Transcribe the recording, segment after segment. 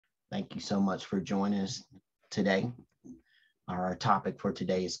Thank you so much for joining us today. Our topic for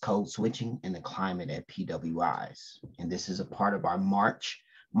today is code switching and the climate at PWIs. And this is a part of our March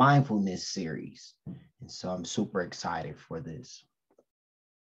Mindfulness series. And so I'm super excited for this.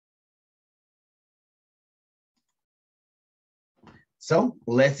 So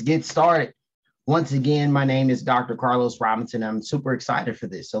let's get started. Once again, my name is Dr. Carlos Robinson. I'm super excited for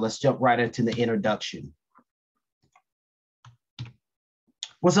this. So let's jump right into the introduction.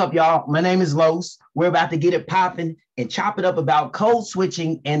 What's up, y'all? My name is Los. We're about to get it popping and chop it up about code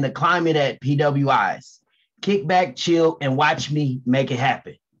switching and the climate at PWIs. Kick back, chill, and watch me make it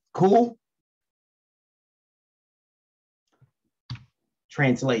happen. Cool?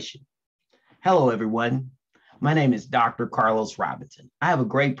 Translation. Hello, everyone. My name is Dr. Carlos Robinson. I have a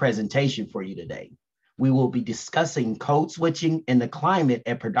great presentation for you today. We will be discussing code switching and the climate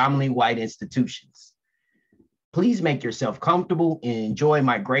at predominantly white institutions. Please make yourself comfortable and enjoy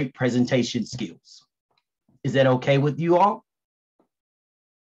my great presentation skills. Is that okay with you all?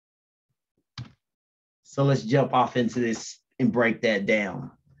 So let's jump off into this and break that down.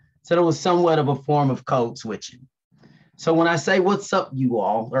 So there was somewhat of a form of code switching. So when I say what's up, you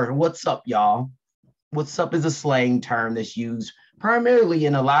all, or what's up, y'all, what's up is a slang term that's used primarily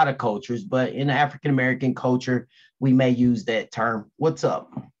in a lot of cultures, but in the African-American culture, we may use that term, what's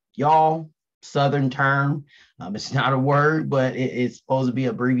up, y'all. Southern term. It's not a word, but it's supposed to be an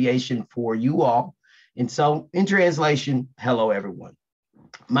abbreviation for you all. And so in translation, hello, everyone.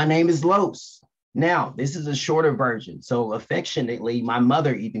 My name is Los. Now, this is a shorter version. So affectionately, my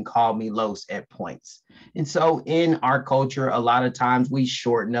mother even called me Los at points. And so in our culture, a lot of times we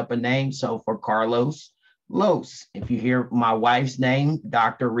shorten up a name. So for Carlos, Los. If you hear my wife's name,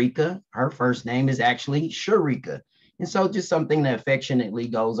 Dr. Rika, her first name is actually Sharika. And so just something that affectionately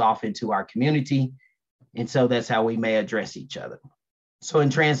goes off into our community. And so that's how we may address each other. So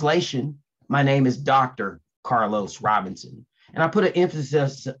in translation, my name is Dr. Carlos Robinson. And I put an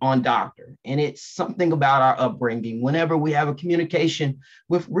emphasis on doctor. And it's something about our upbringing. Whenever we have a communication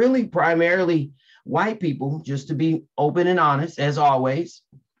with really primarily white people, just to be open and honest, as always,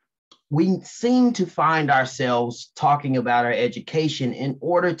 we seem to find ourselves talking about our education in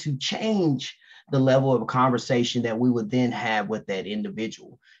order to change the level of a conversation that we would then have with that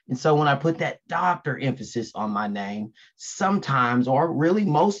individual. And so when I put that doctor emphasis on my name, sometimes, or really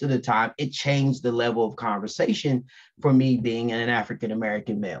most of the time, it changed the level of conversation for me being an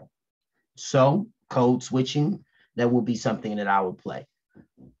African-American male. So code switching, that will be something that I would play.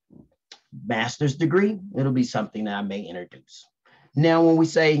 Master's degree, it'll be something that I may introduce. Now, when we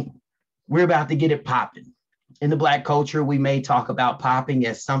say we're about to get it popping, in the Black culture, we may talk about popping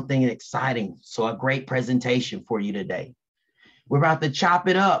as something exciting. So a great presentation for you today. We're about to chop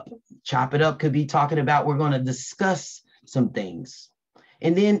it up. Chop it up could be talking about we're going to discuss some things.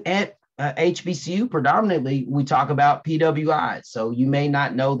 And then at HBCU, predominantly, we talk about PWIs. So you may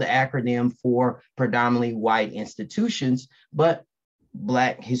not know the acronym for predominantly white institutions, but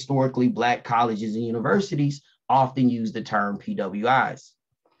historically Black colleges and universities often use the term PWIs.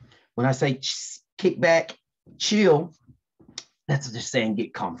 When I say kick back, chill, that's just saying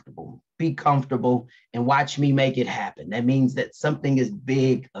get comfortable, be comfortable, and watch me make it happen. That means that something is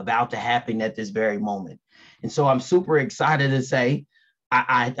big about to happen at this very moment. And so I'm super excited to say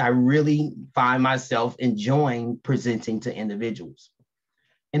I really find myself enjoying presenting to individuals.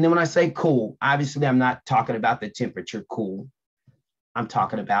 And then when I say cool, obviously I'm not talking about the temperature cool. I'm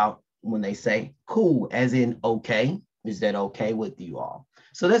talking about when they say cool, as in okay. Is that okay with you all?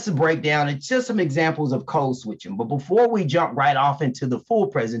 So that's a breakdown. It's just some examples of code switching. But before we jump right off into the full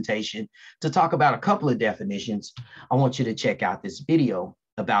presentation to talk about a couple of definitions, I want you to check out this video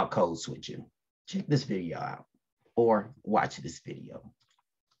about code switching. Check this video out or watch this video.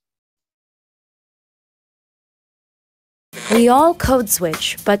 We all code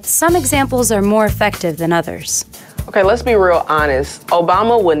switch, but some examples are more effective than others. Okay, let's be real honest.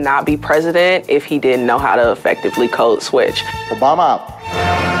 Obama would not be president if he didn't know how to effectively code switch. Obama.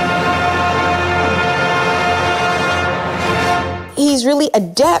 He's really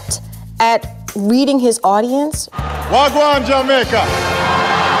adept at reading his audience. Wagwan, Jamaica.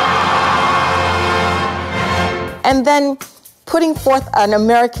 And then putting forth an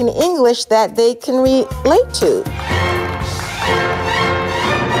American English that they can relate to.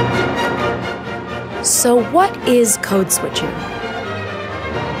 So what is code switching?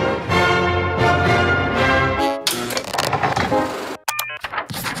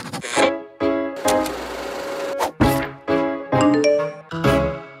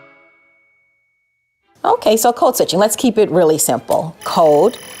 Okay, so code switching, let's keep it really simple.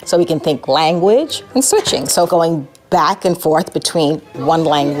 Code, so we can think language, and switching, so going back and forth between one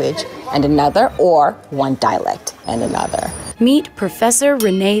language and another, or one dialect and another. Meet Professor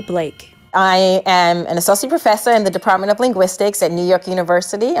Renee Blake. I am an associate professor in the Department of Linguistics at New York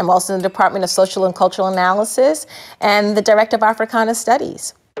University. I'm also in the Department of Social and Cultural Analysis and the Director of Africana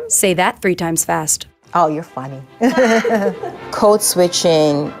Studies. Say that 3 times fast. Oh, you're funny. Code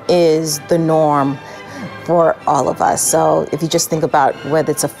switching is the norm for all of us. So if you just think about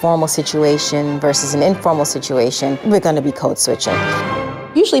whether it's a formal situation versus an informal situation, we're going to be code switching.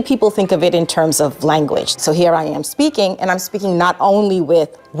 Usually people think of it in terms of language. So here I am speaking, and I'm speaking not only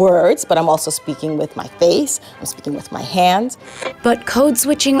with words, but I'm also speaking with my face, I'm speaking with my hands. But code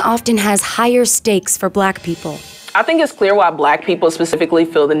switching often has higher stakes for Black people. I think it's clear why Black people specifically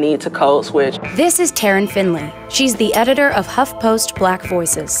feel the need to code switch. This is Taryn Finley. She's the editor of HuffPost Black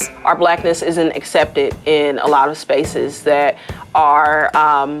Voices. Our Blackness isn't accepted in a lot of spaces that are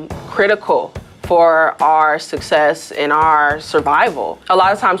critical for our success and our survival. A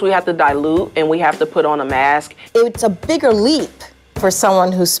lot of times we have to dilute and we have to put on a mask. It's a bigger leap for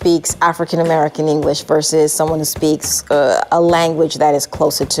someone who speaks African American English versus someone who speaks a language that is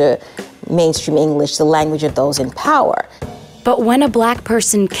closer to mainstream English, the language of those in power. But when a Black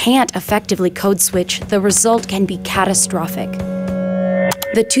person can't effectively code switch, the result can be catastrophic.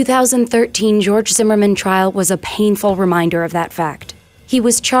 The 2013 George Zimmerman trial was a painful reminder of that fact. He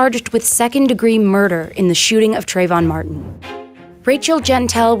was charged with second-degree murder in the shooting of Trayvon Martin. Rachel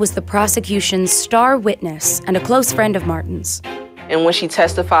Gentile was the prosecution's star witness and a close friend of Martin's. And when she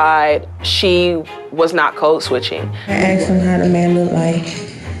testified, she was not code switching. I asked him how the man looked like.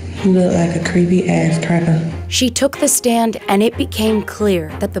 He looked like a creepy ass trapper. She took the stand, and it became clear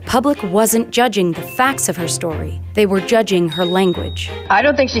that the public wasn't judging the facts of her story. They were judging her language. I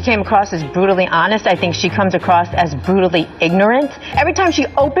don't think she came across as brutally honest. I think she comes across as brutally ignorant. Every time she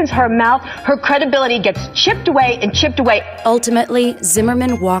opens her mouth, her credibility gets chipped away and chipped away. Ultimately,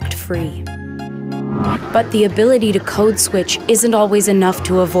 Zimmerman walked free. But the ability to code switch isn't always enough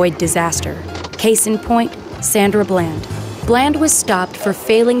to avoid disaster. Case in point, Sandra Bland. Bland was stopped for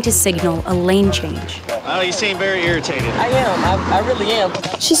failing to signal a lane change. Oh, you seem very irritated. I am. I really am.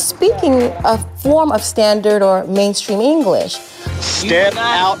 She's speaking a form of standard or mainstream English. Step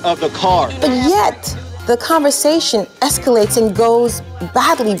out of the car. But yet, the conversation escalates and goes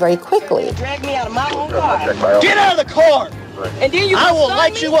badly very quickly. Drag me out of my own car. Get out of the car! And then I will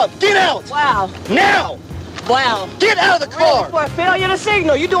light you up. Get out! Wow. Now! Wow. Get out of the car! For a failure to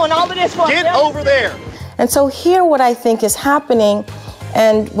signal. You're doing all of this for Get over there! And so here what I think is happening,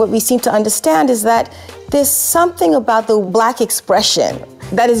 and what we seem to understand, is that there's something about the Black expression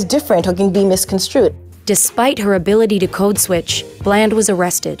that is different or can be misconstrued. Despite her ability to code switch, Bland was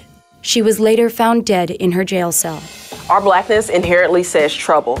arrested. She was later found dead in her jail cell. Our Blackness inherently says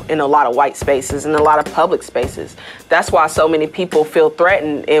trouble in a lot of white spaces and a lot of public spaces. That's why so many people feel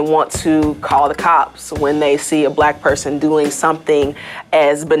threatened and want to call the cops when they see a Black person doing something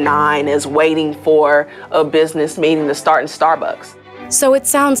as benign as waiting for a business meeting to start in Starbucks. So it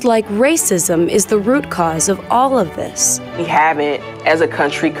sounds like racism is the root cause of all of this. We haven't, as a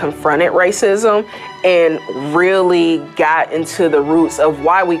country, confronted racism and really got into the roots of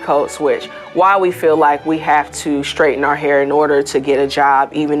why we code switch, why we feel like we have to straighten our hair in order to get a job,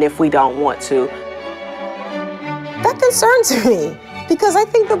 even if we don't want to. That concerns me, because I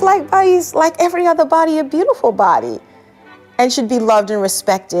think the Black body is like every other body, a beautiful body, and should be loved and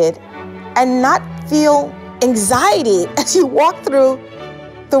respected, and not feel anxiety as you walk through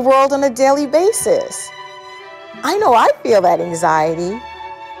the world on a daily basis. I know I feel that anxiety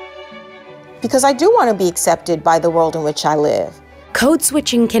because I do want to be accepted by the world in which I live. Code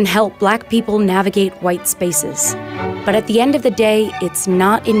switching can help Black people navigate white spaces. But at the end of the day, it's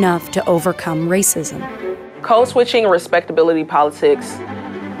not enough to overcome racism. Code switching and respectability politics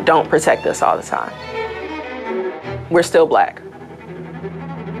don't protect us all the time. We're still Black.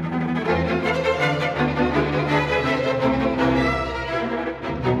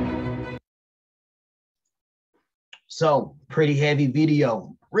 So, pretty heavy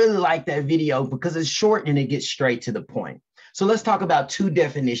video. Really like that video because it's short and it gets straight to the point. So let's talk about 2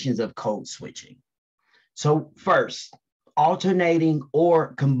 definitions of code switching. So first, alternating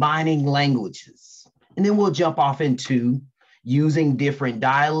or combining languages. And then we'll jump off into using different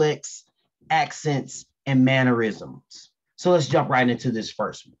dialects, accents, and mannerisms. So let's jump right into this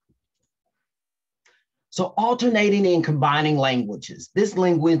first one. So alternating and combining languages. This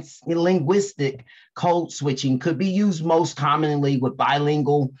linguistic code switching could be used most commonly with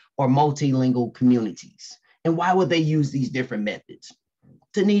bilingual or multilingual communities. And why would they use these different methods?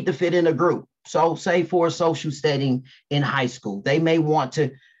 To need to fit in a group. So say for a social setting in high school, they may want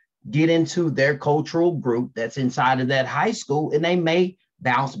to get into their cultural group that's inside of that high school, and they may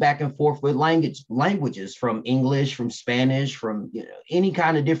bounce back and forth with languages from English, from Spanish, from any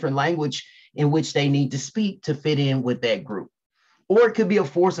kind of different language in which they need to speak to fit in with that group. Or it could be a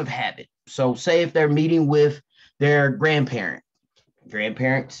force of habit. So say if they're meeting with their grandparent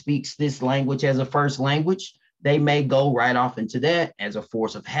speaks this language as a first language, they may go right off into that as a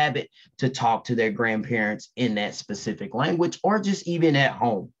force of habit to talk to their grandparents in that specific language, or just even at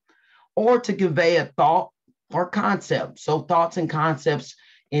home, or to convey a thought or concept. So thoughts and concepts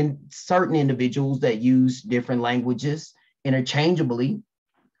in certain individuals that use different languages interchangeably,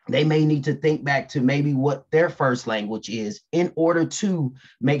 they may need to think back to maybe what their first language is in order to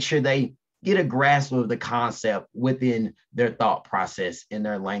make sure they get a grasp of the concept within their thought process, in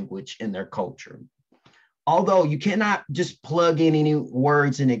their language, in their culture. Although you cannot just plug in any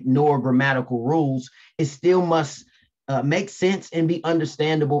words and ignore grammatical rules, it still must make sense and be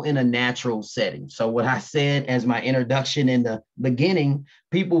understandable in a natural setting. So what I said as my introduction in the beginning,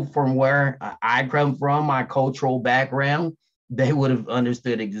 people from where I come from, my cultural background, they would have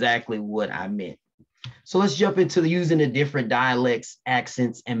understood exactly what I meant. So let's jump into using the different dialects,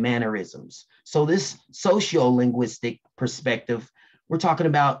 accents, and mannerisms. So this sociolinguistic perspective, we're talking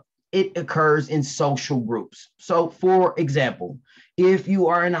about it occurs in social groups. So for example, if you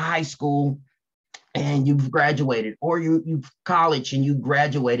are in a high school and you've graduated, or you've college and you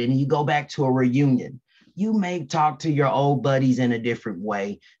graduated and you go back to a reunion, you may talk to your old buddies in a different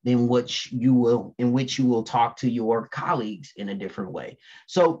way than in which you will talk to your colleagues in a different way.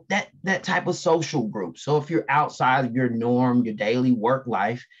 So that type of social group. So if you're outside of your norm, your daily work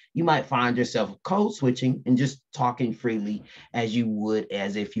life, you might find yourself code switching and just talking freely as you would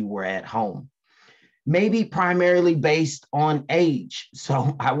as if you were at home. Maybe primarily based on age.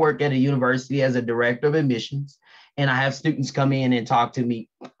 So I work at a university as a director of admissions, and I have students come in and talk to me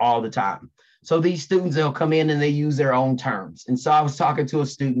all the time. So these students, they'll come in and they use their own terms. And so I was talking to a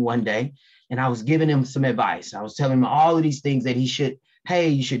student one day and I was giving him some advice. I was telling him all of these things that he should, hey,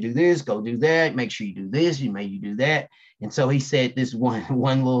 you should do this, go do that, make sure you do this, you do that. And so he said this one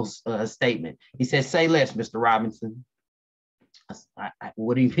little statement. He said, say less, Mr. Robinson.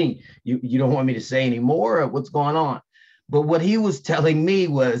 What do you mean? You don't want me to say any more, or what's going on? But what he was telling me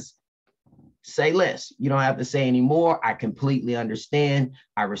was, say less. You don't have to say any more. I completely understand.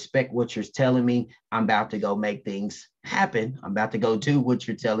 I respect what you're telling me. I'm about to go make things happen. I'm about to go do what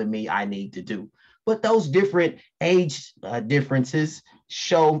you're telling me I need to do. But those different age differences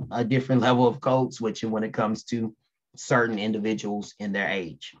show a different level of code switching when it comes to certain individuals in their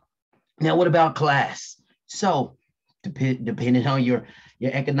age. Now, what about class? So depending on your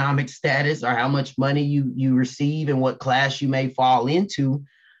economic status or how much money you receive and what class you may fall into,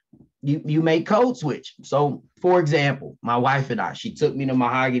 you may code switch. So for example, my wife and I, she took me to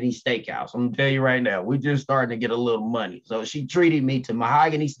Mahogany Steakhouse. I'm gonna tell you right now, we're just starting to get a little money. So she treated me to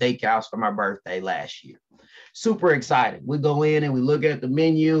Mahogany Steakhouse for my birthday last year. Super excited. We go in and we look at the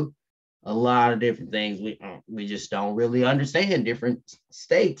menu, a lot of different things. We just don't really understand different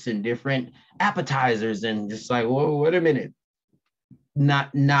steaks and different appetizers, and just like, whoa, wait a minute.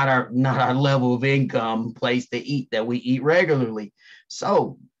 Not our level of income place to eat that we eat regularly.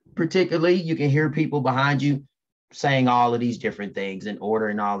 So particularly, you can hear people behind you saying all of these different things and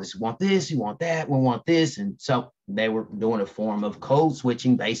ordering all this. You want this, you want that, we want this. And so they were doing a form of code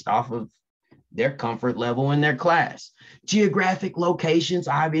switching based off of their comfort level in their class. Geographic locations,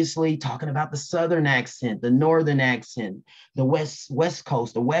 obviously, talking about the Southern accent, the Northern accent, the West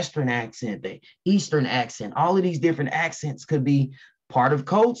Coast, the Western accent, the Eastern accent. All of these different accents could be part of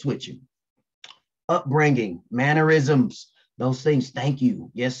code switching. Upbringing, mannerisms, those things, thank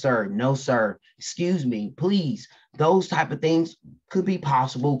you, yes, sir, no, sir, excuse me, please. Those type of things could be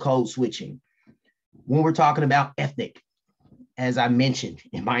possible code switching. When we're talking about ethnic, as I mentioned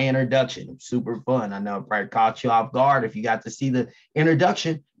in my introduction, super fun. I know it probably caught you off guard if you got to see the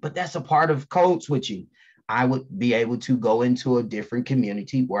introduction, but that's a part of code switching. I would be able to go into a different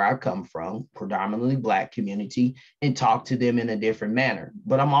community where I come from, predominantly Black community, and talk to them in a different manner.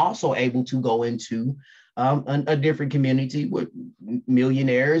 But I'm also able to go into a different community with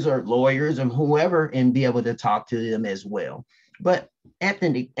millionaires or lawyers and whoever, and be able to talk to them as well. But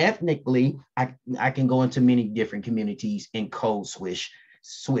ethnically, I can go into many different communities and code switch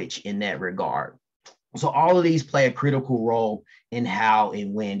in that regard. So all of these play a critical role in how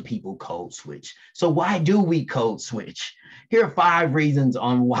and when people code switch. So why do we code switch? Here are 5 reasons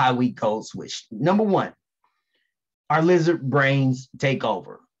on why we code switch. Number 1, our lizard brains take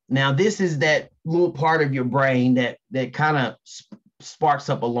over. Now, this is that little part of your brain that kind of sparks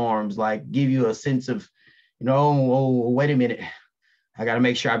up alarms, like give you a sense of, oh, wait a minute. I got to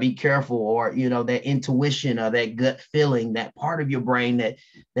make sure I be careful, or, that intuition or that gut feeling, that part of your brain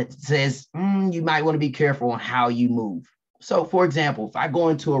that says, you might want to be careful on how you move. So, for example, if I go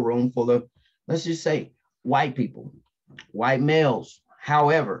into a room full of, let's just say, white people, white males,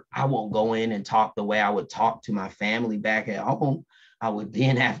 however, I won't go in and talk the way I would talk to my family back at home. I would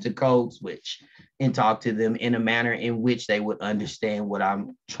then have to code switch and talk to them in a manner in which they would understand what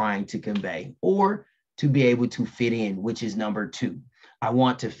I'm trying to convey, or to be able to fit in, which is number 2. I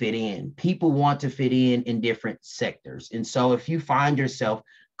want to fit in. People want to fit in different sectors. And so if you find yourself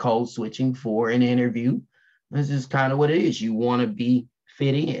code switching for an interview, this is kind of what it is. You want to be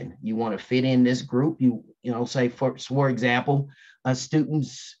fit in. You want to fit in this group. Say for example,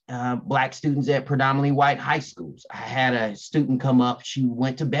 students, Black students at predominantly white high schools. I had a student come up. She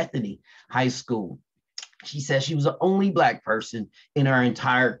went to Bethany High School. She said she was the only Black person in her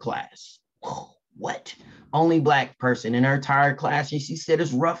entire class. What? Only Black person in her entire class. And she said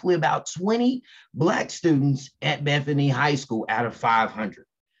it's roughly about 20 Black students at Bethany High School out of 500.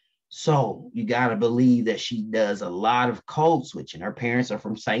 So you got to believe that she does a lot of code switching. Her parents are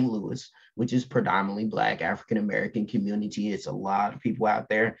from St. Louis, which is predominantly Black African-American community. It's a lot of people out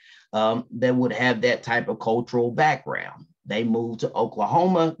there that would have that type of cultural background. They moved to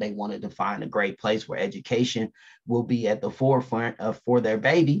Oklahoma. They wanted to find a great place where education will be at the forefront for their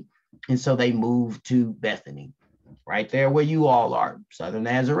baby. And so they moved to Bethany, right there where you all are, Southern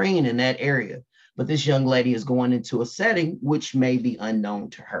Nazarene, in that area. But this young lady is going into a setting which may be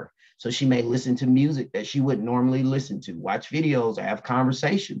unknown to her. So she may listen to music that she wouldn't normally listen to, watch videos, or have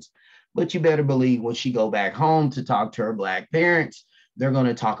conversations. But you better believe when she go back home to talk to her Black parents, they're going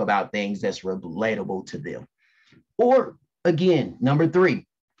to talk about things that's relatable to them. Or again, number 3,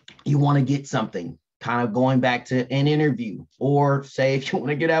 you want to get something, kind of going back to an interview, or say if you want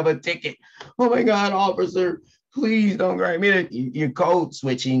to get out of a ticket, oh my God, officer, please don't grab me. You're code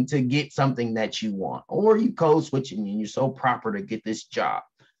switching to get something that you want, or you code switching and you're so proper to get this job.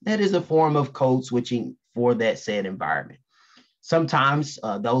 That is a form of code switching for that said environment. Sometimes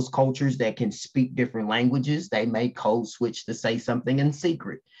those cultures that can speak different languages, they may code switch to say something in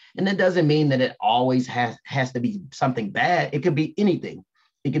secret. And that doesn't mean that it always has to be something bad. It could be anything.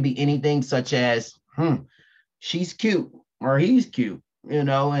 It could be anything such as, she's cute or he's cute,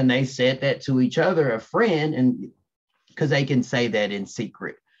 and they said that to each other, a friend, and because they can say that in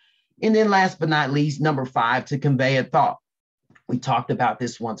secret. And then last but not least, number 5, to convey a thought. We talked about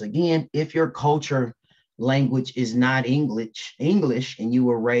this once again. If your culture language is not English, and you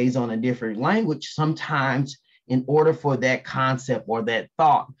were raised on a different language, sometimes in order for that concept or that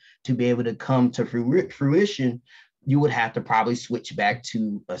thought to be able to come to fruition, you would have to probably switch back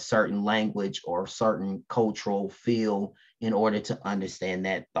to a certain language or certain cultural feel in order to understand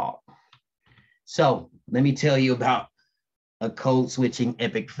that thought. So let me tell you about a code switching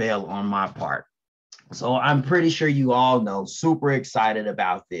epic fail on my part. So I'm pretty sure you all know, super excited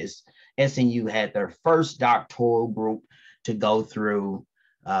about this. SNU had their first doctoral group to go through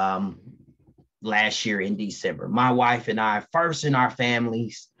last year in December. My wife and I, first in our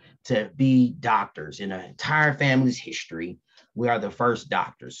families to be doctors in our entire family's history. We are the first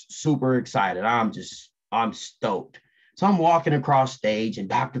doctors. Super excited. I'm stoked. So I'm walking across stage and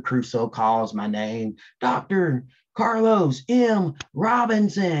Dr. Crusoe calls my name, Dr. Carlos M.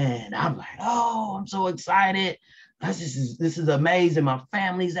 Robinson. I'm like, oh, I'm so excited. This is amazing. My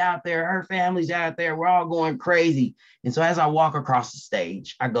family's out there. Her family's out there. We're all going crazy. And so as I walk across the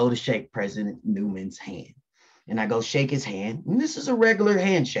stage, I go to shake President Newman's hand. And I go shake his hand. And this is a regular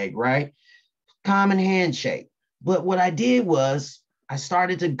handshake, right? Common handshake. But what I did was I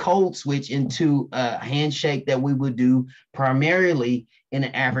started to code switch into a handshake that we would do primarily in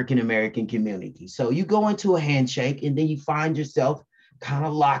the African-American community. So you go into a handshake and then you find yourself kind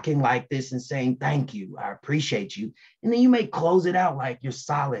of locking like this and saying, thank you, I appreciate you. And then you may close it out like you're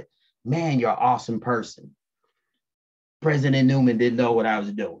solid. Man, you're an awesome person. President Newman didn't know what I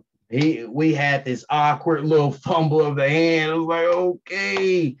was doing. We had this awkward little fumble of the hand. I was like,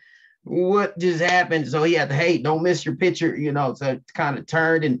 okay, what just happened? So he had to, hey, don't miss your picture, so it kind of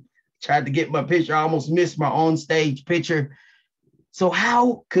turned and tried to get my picture. I almost missed my on stage picture. So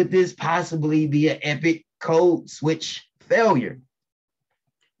how could this possibly be an epic code switch failure?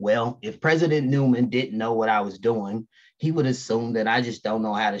 Well, if President Newman didn't know what I was doing, he would assume that I just don't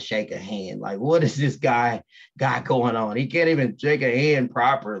know how to shake a hand. Like, what is this guy got going on? He can't even shake a hand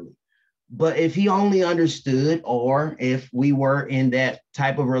properly. But if he only understood, or if we were in that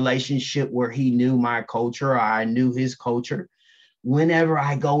type of relationship where he knew my culture or I knew his culture, whenever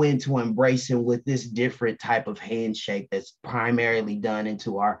I go in to embrace him with this different type of handshake that's primarily done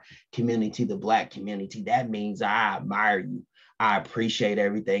into our community, the Black community, that means I admire you. I appreciate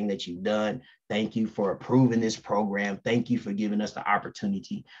everything that you've done. Thank you for approving this program. Thank you for giving us the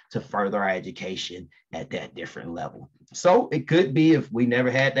opportunity to further our education at that different level. So it could be if we never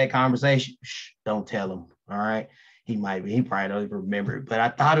had that conversation, don't tell him, all right? He probably don't even remember it. But I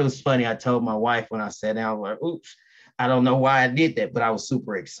thought it was funny. I told my wife when I sat down, like, oops, I don't know why I did that, but I was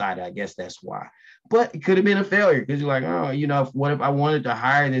super excited. I guess that's why. But it could have been a failure because you're like, oh, what if I wanted to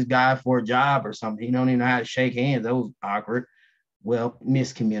hire this guy for a job or something? He don't even know how to shake hands. That was awkward. Well,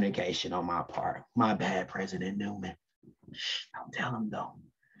 miscommunication on my part. My bad, President Newman. Don't tell him though.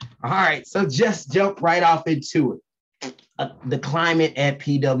 All right, so just jump right off into it. The climate at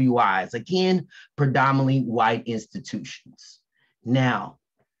PWIs, again, predominantly white institutions. Now,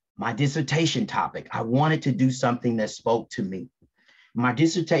 my dissertation topic, I wanted to do something that spoke to me. My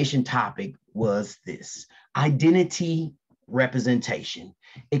dissertation topic was this: identity representation,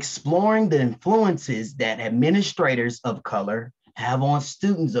 exploring the influences that administrators of color have on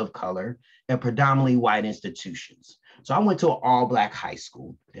students of color at predominantly white institutions. So I went to an all-Black high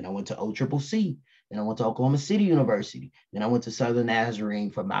school, then I went to OCCC, then I went to Oklahoma City University, then I went to Southern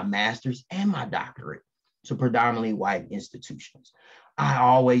Nazarene for my master's and my doctorate, to predominantly white institutions. I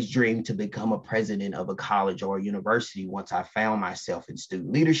always dreamed to become a president of a college or a university once I found myself in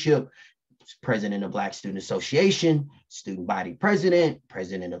student leadership, president of Black Student Association, student body president,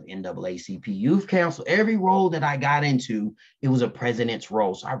 president of NAACP Youth Council. Every role that I got into, it was a president's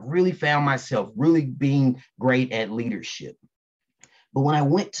role. So I really found myself really being great at leadership. But when I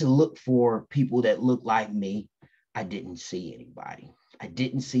went to look for people that looked like me, I didn't see anybody. I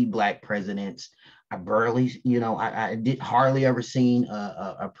didn't see Black presidents. I barely, I did hardly ever seen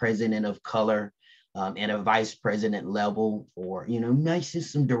a president of color at a vice president level, or, might see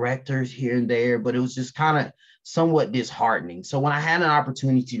some directors here and there, but it was just kind of somewhat disheartening. So when I had an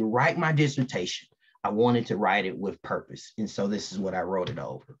opportunity to write my dissertation, I wanted to write it with purpose. And so this is what I wrote it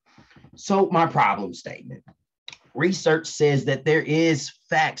over. So my problem statement. Research says that there is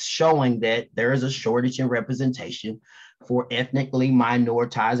facts showing that there is a shortage in representation for ethnically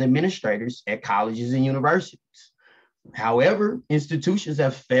minoritized administrators at colleges and universities. However, institutions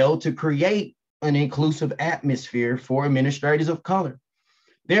have failed to create an inclusive atmosphere for administrators of color.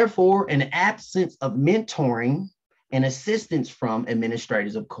 Therefore, an absence of mentoring and assistance from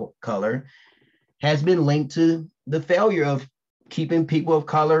administrators of color has been linked to the failure of keeping people of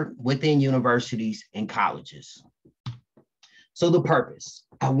color within universities and colleges. So the purpose,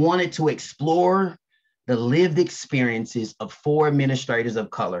 I wanted to explore the lived experiences of 4 administrators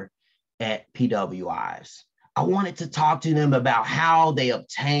of color at PWIs. I wanted to talk to them about how they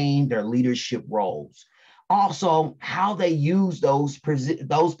obtained their leadership roles. Also, how they use those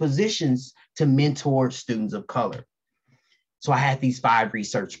positions to mentor students of color. So I had these 5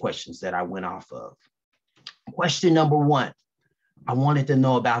 research questions that I went off of. Question number 1, I wanted to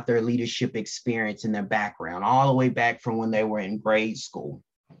know about their leadership experience and their background, all the way back from when they were in grade school.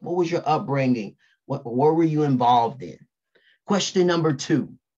 What was your upbringing? What were you involved in? Question number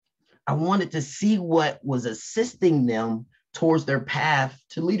 2, I wanted to see what was assisting them towards their path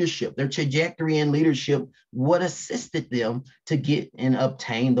to leadership, their trajectory in leadership, what assisted them to get and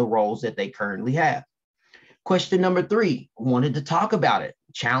obtain the roles that they currently have. Question number 3, I wanted to talk about it,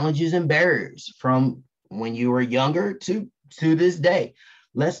 challenges and barriers from when you were younger to this day.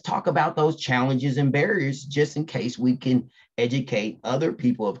 Let's talk about those challenges and barriers just in case we can educate other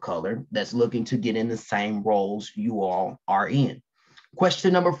people of color that's looking to get in the same roles you all are in.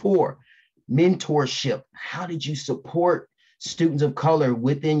 Question number 4, mentorship. How did you support students of color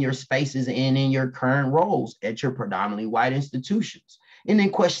within your spaces and in your current roles at your predominantly white institutions? And then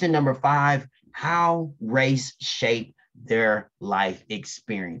question number 5, how race shaped their life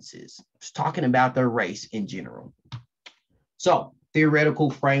experiences. Just talking about their race in general. So theoretical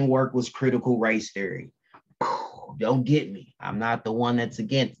framework was critical race theory. Don't get me. I'm not the one that's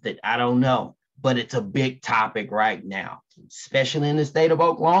against it. I don't know, but it's a big topic right now, especially in the state of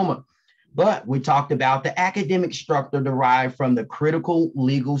Oklahoma. But we talked about the academic structure derived from the critical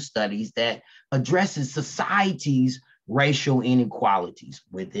legal studies that addresses society's racial inequalities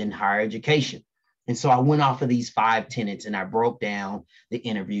within higher education. And so I went off of these 5 tenets and I broke down the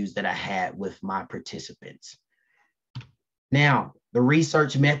interviews that I had with my participants. Now, the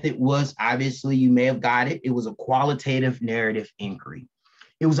research method was, obviously, you may have got it. It was a qualitative narrative inquiry.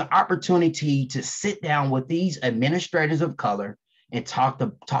 It was an opportunity to sit down with these administrators of color and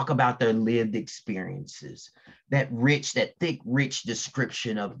talk about their lived experiences, that thick, rich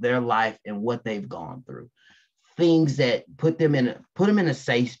description of their life and what they've gone through. Things that put them in a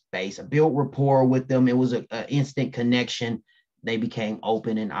safe space, built rapport with them. It was an instant connection. They became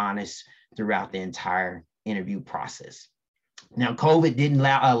open and honest throughout the entire interview process. Now, COVID didn't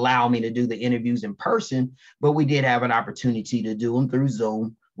allow me to do the interviews in person, but we did have an opportunity to do them through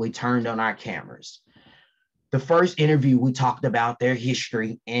Zoom. We turned on our cameras. The first interview, we talked about their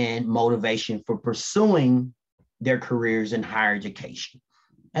history and motivation for pursuing their careers in higher education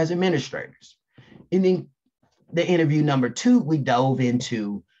as administrators. And then the interview number 2, we dove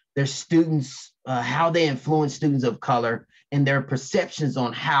into their students, how they influence students of color and their perceptions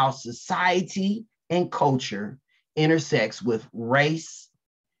on how society and culture intersects with race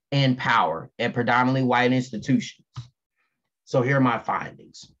and power at predominantly white institutions. So here are my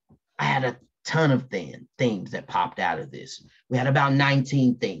findings. I had a ton of themes that popped out of this. We had about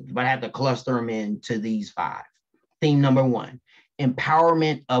 19 themes, but I had to cluster them into these 5. Theme number 1,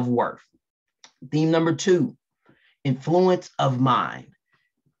 empowerment of worth. Theme number 2, influence of mind.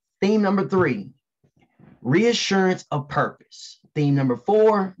 Theme number 3, reassurance of purpose. Theme number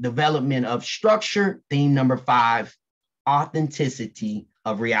 4, development of structure. Theme number 5, authenticity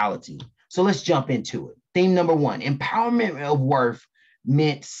of reality. So let's jump into it. Theme number 1, empowerment of worth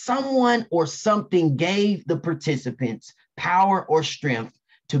meant someone or something gave the participants power or strength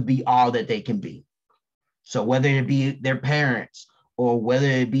to be all that they can be. So whether it be their parents or whether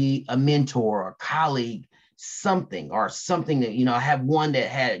it be a mentor or colleague, something that, I have one that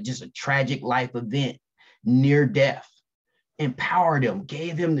had just a tragic life event, near death, empowered him,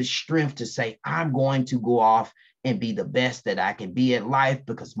 gave him the strength to say, I'm going to go off and be the best that I can be at life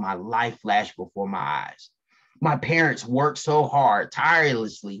because my life flashed before my eyes. My parents worked so hard,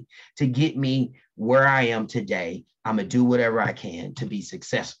 tirelessly, to get me where I am today. I'm going to do whatever I can to be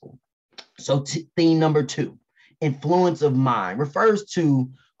successful. So theme number 2, influence of mind, refers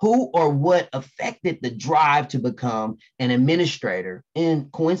to who or what affected the drive to become an administrator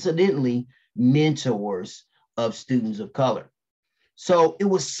and coincidentally mentors of students of color. So it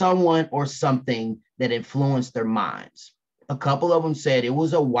was someone or something that influenced their minds. A couple of them said it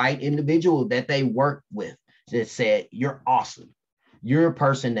was a white individual that they worked with that said, you're awesome. You're a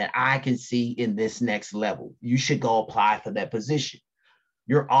person that I can see in this next level. You should go apply for that position.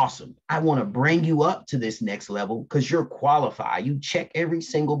 You're awesome. I want to bring you up to this next level because you're qualified. You check every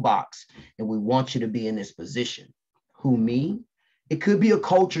single box and we want you to be in this position. Who, me? It could be a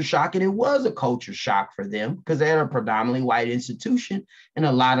culture shock, and it was a culture shock for them because they're a predominantly white institution, and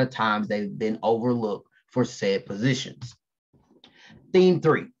a lot of times they've been overlooked for said positions. Theme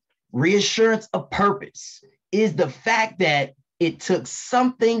 3, reassurance of purpose, is the fact that it took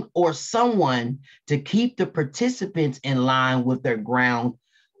something or someone to keep the participants in line with their grounds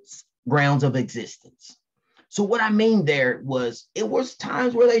of existence. So what I mean there was, it was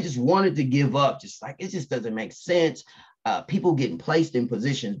times where they just wanted to give up, just like, it just doesn't make sense. People getting placed in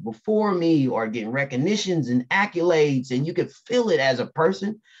positions before me or getting recognitions and accolades, and you could feel it as a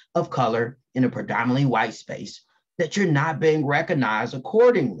person of color in a predominantly white space that you're not being recognized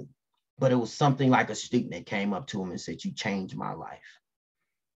accordingly. But it was something like a student that came up to him and said, you changed my life.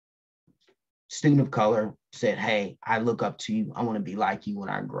 Student of color said, hey, I look up to you. I want to be like you when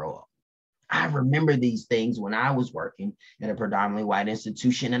I grow up. I remember these things when I was working in a predominantly white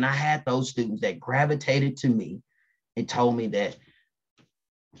institution, and I had those students that gravitated to me and told me that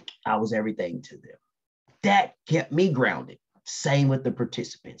I was everything to them. That kept me grounded. Same with the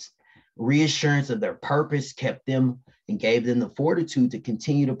participants. Reassurance of their purpose kept them and gave them the fortitude to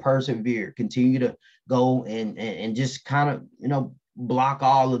continue to persevere, continue to go and just kind of, block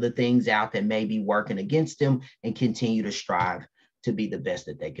all of the things out that may be working against them and continue to strive to be the best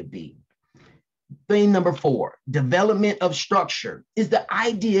that they could be. Theme number 4, development of structure, is the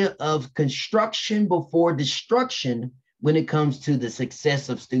idea of construction before destruction when it comes to the success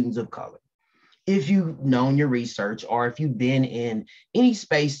of students of color. If you've known your research or if you've been in any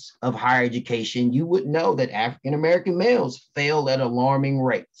space of higher education, you would know that African-American males fail at alarming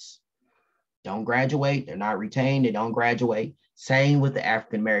rates. Don't graduate, they're not retained, they don't graduate. Same with the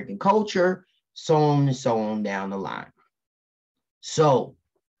African-American culture, so on and so on down the line. So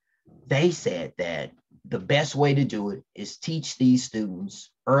they said that the best way to do it is teach these students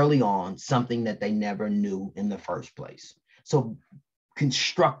early on something that they never knew in the first place. So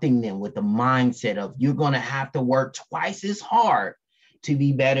constructing them with the mindset of you're going to have to work twice as hard to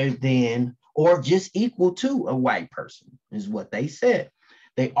be better than or just equal to a white person is what they said.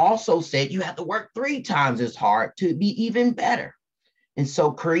 They also said you have to work 3 times as hard to be even better. And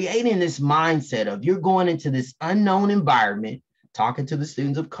so creating this mindset of you're going into this unknown environment, talking to the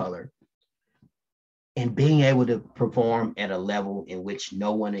students of color, and being able to perform at a level in which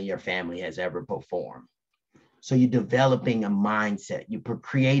no one in your family has ever performed. So you're developing a mindset. You're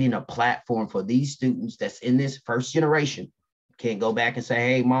creating a platform for these students that's in this first generation. Can't go back and say,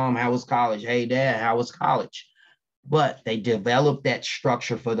 hey, mom, how was college? Hey, dad, how was college? but they developed that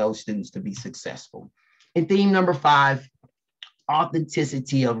structure for those students to be successful. And theme number 5,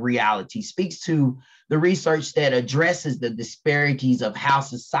 authenticity of reality, speaks to the research that addresses the disparities of how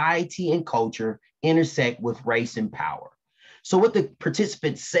society and culture intersect with race and power. So what the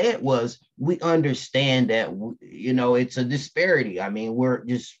participants said was, we understand that, it's a disparity. I mean,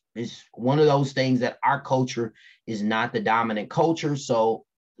 it's one of those things that our culture is not the dominant culture. So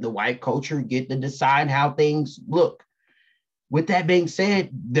the white culture get to decide how things look. With that being said,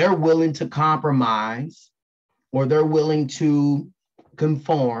 they're willing to compromise, or they're willing to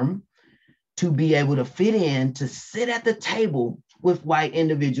conform to be able to fit in, to sit at the table with white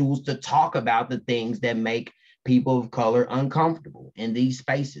individuals to talk about the things that make people of color uncomfortable in these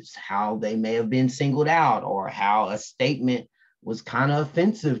spaces, how they may have been singled out, or how a statement was kind of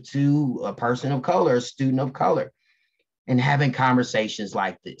offensive to a person of color, a student of color, and having conversations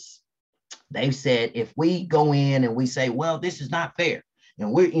like this. They've said, if we go in and we say, well, this is not fair,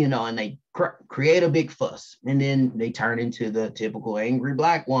 and and they create a big fuss, and then they turn into the typical angry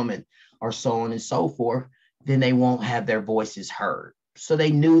Black woman, or so on and so forth, then they won't have their voices heard. So they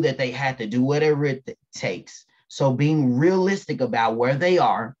knew that they had to do whatever it takes. So being realistic about where they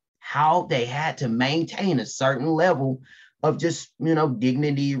are, how they had to maintain a certain level of just,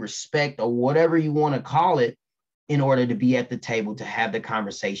 dignity, respect, or whatever you want to call it, in order to be at the table to have the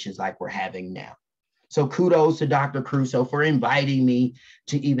conversations like we're having now. So kudos to Dr. Crusoe for inviting me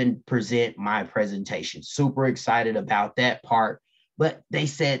to even present my presentation. Super excited about that part. But they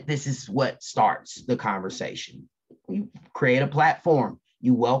said this is what starts the conversation. You create a platform.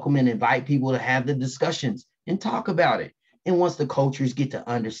 You welcome and invite people to have the discussions and talk about it. And once the cultures get to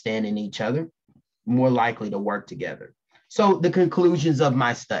understanding each other, more likely to work together. So the conclusions of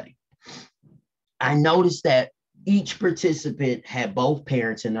my study. I noticed that each participant had both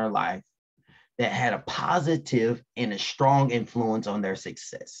parents in their life that had a positive and a strong influence on their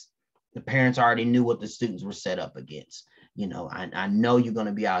success. The parents already knew what the students were set up against. I know you're going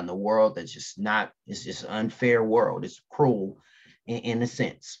to be out in the world that's just it's just an unfair world. It's cruel in a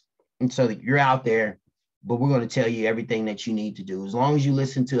sense. And so you're out there, but we're going to tell you everything that you need to do. As long as you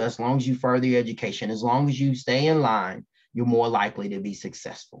listen to us, as long as you further your education, as long as you stay in line, you're more likely to be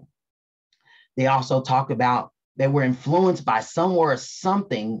successful. They also talk about they were influenced by somewhere or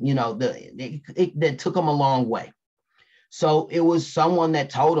something, that took them a long way. So it was someone that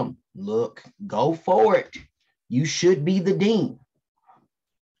told them, look, go for it. You should be the dean.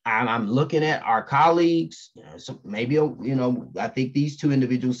 I'm looking at our colleagues, so maybe, I think these two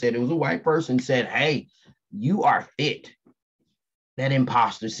individuals said, it was a white person said, hey, you are fit. That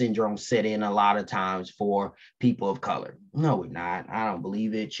imposter syndrome set in a lot of times for people of color. No, we're not. I don't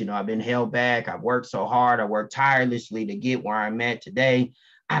believe it. I've been held back. I've worked so hard. I worked tirelessly to get where I'm at today.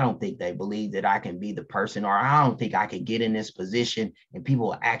 I don't think they believe that I can be the person, or I don't think I can get in this position and people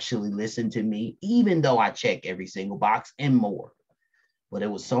will actually listen to me, even though I check every single box and more. But it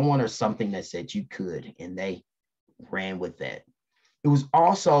was someone or something that said you could, and they ran with that. It was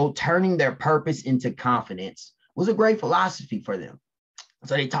also turning their purpose into confidence was a great philosophy for them.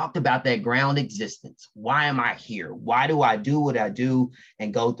 So they talked about that ground existence. Why am I here? Why do I do what I do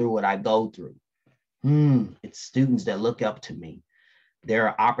and go through what I go through? It's students that look up to me. There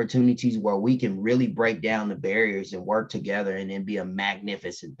are opportunities where we can really break down the barriers and work together, and then be a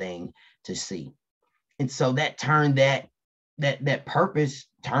magnificent thing to see. And so that turned that purpose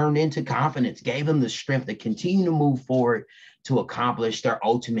turned into confidence, gave them the strength to continue to move forward to accomplish their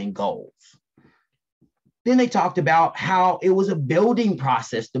ultimate goals. Then they talked about how it was a building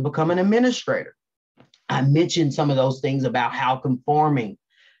process to become an administrator. I mentioned some of those things about how conforming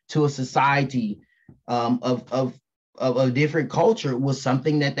to a society of a different culture was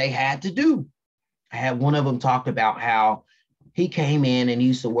something that they had to do. I had one of them talked about how he came in and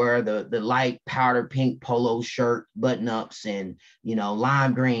used to wear the light powder pink polo shirt button-ups and,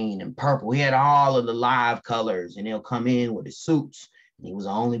 lime green and purple. He had all of the live colors, and he'll come in with his suits. He was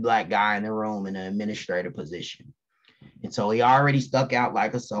the only Black guy in the room in an administrative position. And so he already stuck out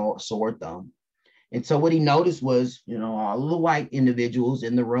like a sore thumb. And so what he noticed was, all of the white individuals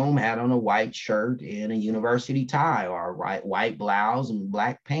in the room had on a white shirt and a university tie, or white blouse and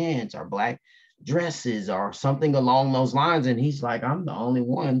black pants, or black dresses, or something along those lines. And he's like, I'm the only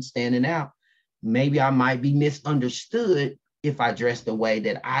one standing out. Maybe I might be misunderstood if I dress the way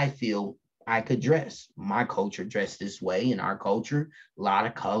that I feel I could dress. My culture dressed this way. In our culture, a lot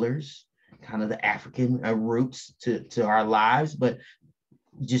of colors, kind of the African roots to our lives, but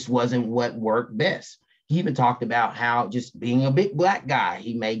just wasn't what worked best. He even talked about how just being a big Black guy,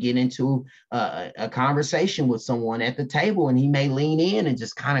 he may get into a conversation with someone at the table and he may lean in and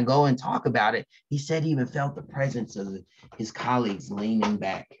just kind of go and talk about it. He said he even felt the presence of his colleagues leaning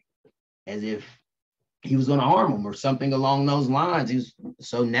back as if he was going to harm him or something along those lines.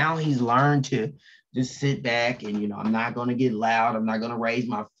 So now he's learned to just sit back and, you know, I'm not going to get loud. I'm not going to raise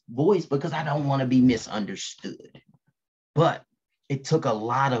my voice because I don't want to be misunderstood. But it took a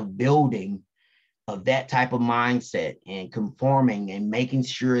lot of building of that type of mindset and conforming and making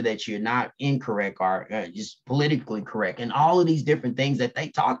sure that you're not incorrect or just politically correct and all of these different things that they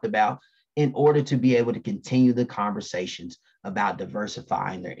talked about in order to be able to continue the conversations about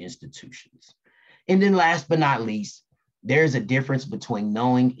diversifying their institutions. And then last but not least, there's a difference between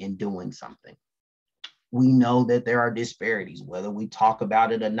knowing and doing something. We know that there are disparities, whether we talk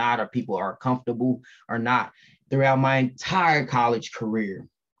about it or not, or people are comfortable or not. Throughout my entire college career,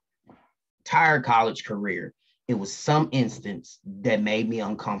 it was some instance that made me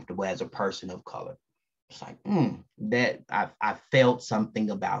uncomfortable as a person of color. It's like, that I felt something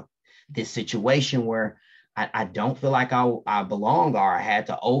about this situation where I don't feel like I belong, or I had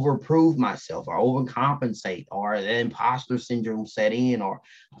to overprove myself or overcompensate, or the imposter syndrome set in, or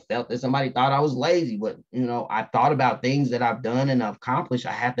I felt that somebody thought I was lazy. But, you know, I thought about things that I've done and I've accomplished.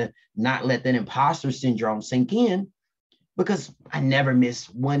 I had to not let that imposter syndrome sink in, because I never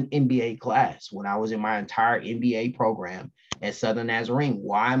missed one MBA class when I was in my entire MBA program at Southern Nazarene.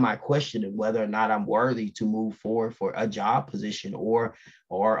 Why am I questioning whether or not I'm worthy to move forward for a job position or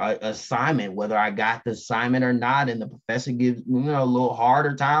an assignment, whether I got the assignment or not? And the professor gives, you know, a little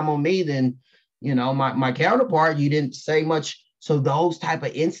harder time on me than, you know, my counterpart. You didn't say much. So those type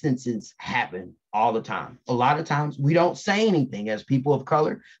of instances happen all the time. A lot of times we don't say anything as people of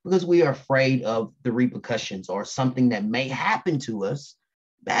color because we are afraid of the repercussions or something that may happen to us,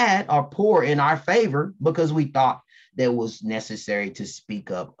 bad or poor, in our favor, because we thought that was necessary to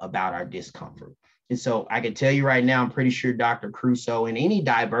speak up about our discomfort. And so I can tell you right now, I'm pretty sure Dr. Crusoe and any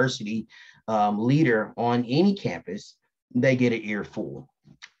diversity leader on any campus, they get an earful,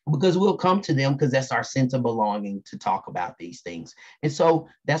 because we'll come to them because that's our sense of belonging to talk about these things. And so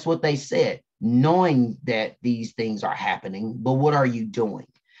that's what they said, knowing that these things are happening, but what are you doing?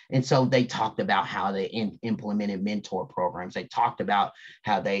 And so they talked about how they implemented mentor programs. They talked about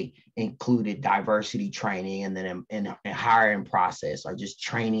how they included diversity training and then in hiring process, or just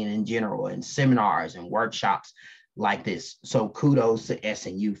training in general, and seminars and workshops like this. So kudos to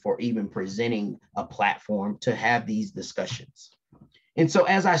SNU for even presenting a platform to have these discussions. And so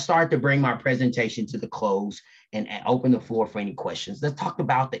as I start to bring my presentation to the close and open the floor for any questions, let's talk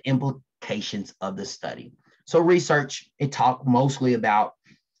about the implications of the study. So research, it talked mostly about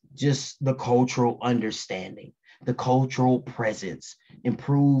just the cultural understanding, the cultural presence,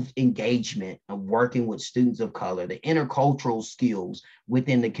 improved engagement of working with students of color, the intercultural skills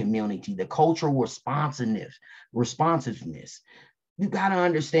within the community, the cultural responsiveness. You got to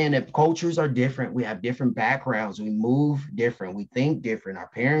understand that cultures are different. We have different backgrounds. We move different. We think different. Our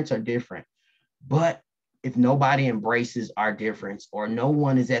parents are different. But if nobody embraces our difference, or no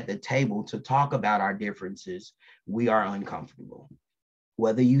one is at the table to talk about our differences, we are uncomfortable.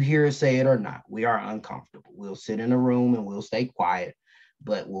 Whether you hear us say it or not, we are uncomfortable. We'll sit in a room and we'll stay quiet.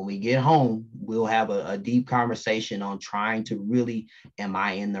 But when we get home, we'll have a deep conversation on trying to really, am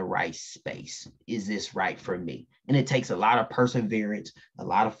I in the right space? Is this right for me? And it takes a lot of perseverance, a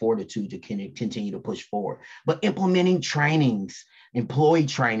lot of fortitude to continue to push forward. But implementing trainings, employee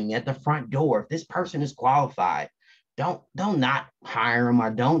training at the front door. If this person is qualified, don't not hire them, or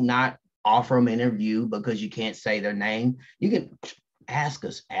don't not offer them an interview because you can't say their name. You can ask,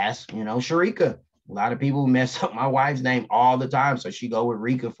 you know, Sharika. A lot of people mess up my wife's name all the time, so she go with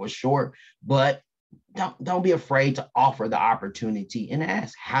Rika for short. But don't be afraid to offer the opportunity and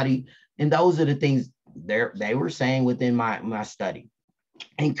ask, how do you? And those are the things they were saying within my study.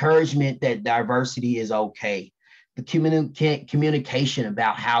 Encouragement that diversity is okay. The communication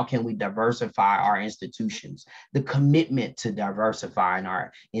about how can we diversify our institutions, the commitment to diversifying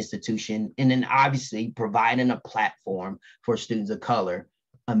our institution, and then obviously providing a platform for students of color,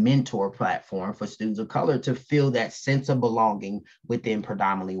 a mentor platform for students of color to feel that sense of belonging within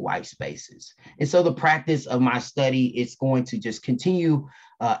predominantly white spaces. And so the practice of my study is going to just continue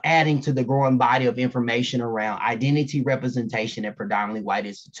adding to the growing body of information around identity representation at predominantly white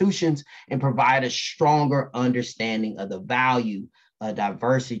institutions, and provide a stronger understanding of the value of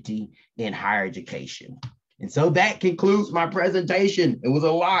diversity in higher education. And so that concludes my presentation. It was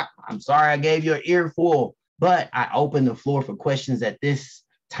a lot. I'm sorry I gave you an earful, but I open the floor for questions at this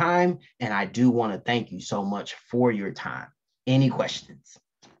time, and I do want to thank you so much for your time. Any questions?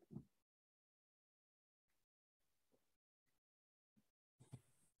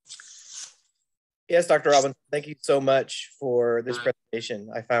 Yes, Dr. Robinson, thank you so much for this presentation.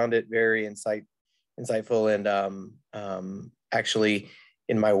 I found it very insightful, and actually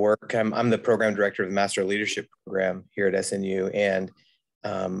in my work, I'm the program director of the Master of Leadership program here at SNU, and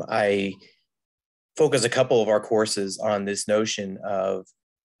I focus a couple of our courses on this notion of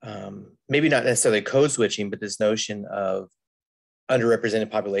maybe not necessarily code switching, but this notion of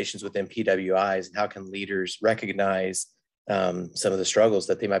underrepresented populations within PWIs, and how can leaders recognize some of the struggles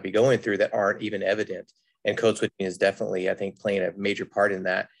that they might be going through that aren't even evident. And code switching is definitely, I think, playing a major part in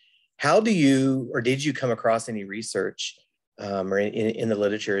that. How do you, or did you come across any research or in the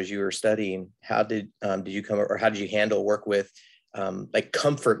literature as you were studying? How did you come, or how did you handle work with like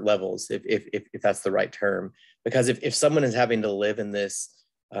comfort levels, if that's the right term? Because if someone is having to live in this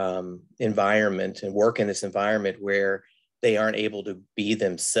environment and work in this environment where they aren't able to be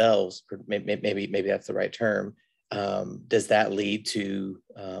themselves, maybe that's the right term, does that lead to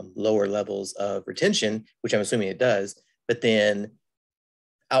lower levels of retention, which I'm assuming it does? But then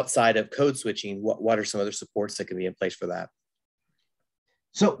outside of code switching, what are some other supports that can be in place for that?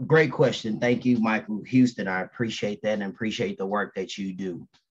 So great question. Thank you, Michael Houston. I appreciate that and appreciate the work that you do.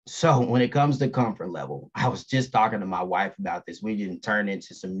 So when it comes to comfort level, I was just talking to my wife about this. We didn't turn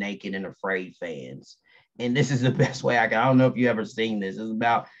into some naked and afraid fans. And this is the best way I don't know if you ever seen this. It's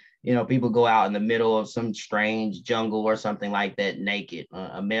about, people go out in the middle of some strange jungle or something like that naked,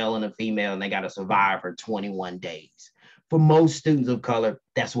 a male and a female, and they got to survive for 21 days. For most students of color,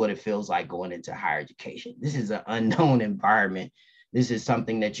 that's what it feels like going into higher education. This is an unknown environment. This is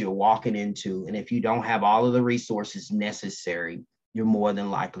something that you're walking into. And if you don't have all of the resources necessary, you're more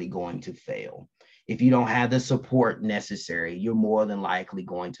than likely going to fail. If you don't have the support necessary, you're more than likely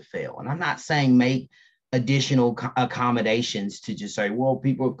going to fail. And I'm not saying make additional accommodations to just say, well,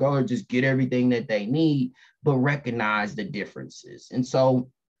 people of color just get everything that they need, but recognize the differences. And so,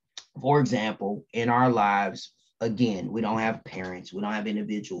 for example, in our lives, again, we don't have parents, we don't have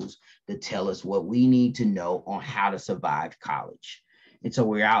individuals that tell us what we need to know on how to survive college. And so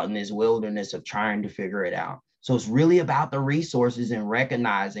we're out in this wilderness of trying to figure it out. So it's really about the resources and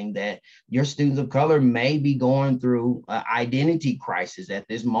recognizing that your students of color may be going through an identity crisis at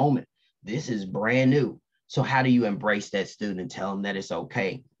this moment. This is brand new. So how do you embrace that student and tell them that it's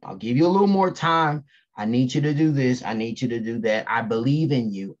okay? I'll give you a little more time. I need you to do this. I need you to do that. I believe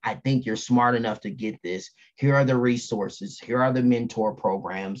in you. I think you're smart enough to get this. Here are the resources. Here are the mentor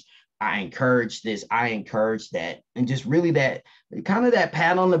programs. I encourage this. I encourage that. And just really that kind of that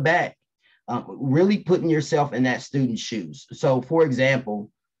pat on the back, really putting yourself in that student's shoes. So for example,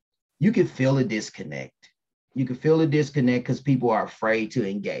 you could feel a disconnect. You could feel a disconnect because people are afraid to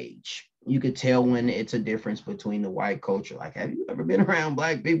engage. You could tell when it's a difference between the white culture. Like, have you ever been around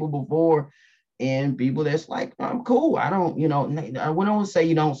Black people before? And people that's like, I'm cool. I don't, we don't say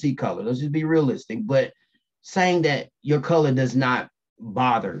you don't see color. Let's just be realistic. But saying that your color does not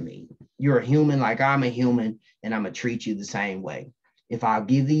bother me. You're a human like I'm a human, and I'm going to treat you the same way. If I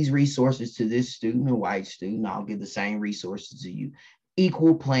give these resources to this student, a white student, I'll give the same resources to you.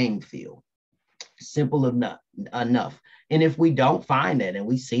 Equal playing field. Simple enough. And if we don't find that, and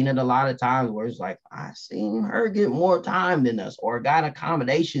we've seen it a lot of times where it's like, I seen her get more time than us or got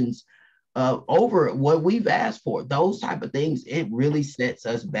accommodations over what we've asked for, those type of things, it really sets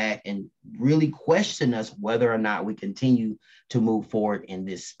us back and really question us whether or not we continue to move forward in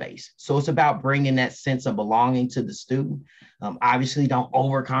this space. So it's about bringing that sense of belonging to the student. Obviously, don't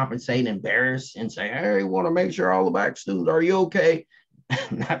overcompensate and embarrass and say, hey, want to make sure all the Black students, are you okay?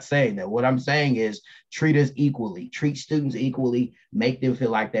 I'm not saying that. What I'm saying is treat us equally, treat students equally, make them feel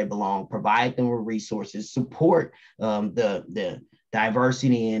like they belong, provide them with resources, support the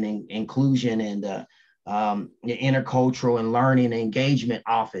diversity and inclusion and the intercultural and learning and engagement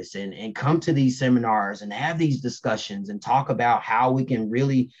office, and come to these seminars and have these discussions and talk about how we can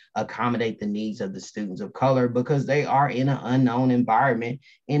really accommodate the needs of the students of color, because they are in an unknown environment,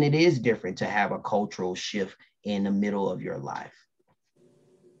 and it is different to have a cultural shift in the middle of your life.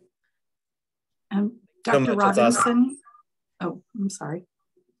 Dr. Robinson. Oh, I'm sorry.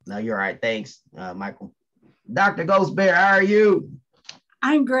 No, you're all right. Thanks, Michael. Dr. Ghost Bear, how are you?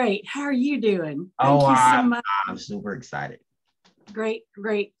 I'm great. How are you doing? Thank you so much. I'm super excited. Great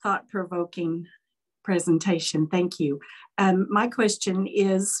thought-provoking presentation. Thank you. My question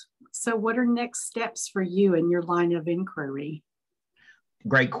is, so what are next steps for you in your line of inquiry?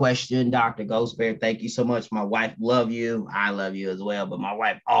 Great question, Dr. Ghost Bear. Thank you so much. My wife love you. I love you as well. But my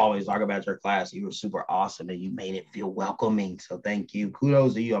wife always talk about your class. You were super awesome and you made it feel welcoming. So thank you.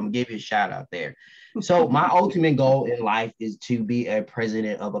 Kudos to you. I'm gonna give you a shout out there. So my ultimate goal in life is to be a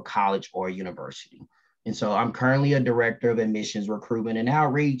president of a college or university. And so I'm currently a director of admissions, recruitment, and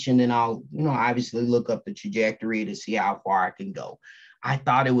outreach. And then I'll, obviously look up the trajectory to see how far I can go. I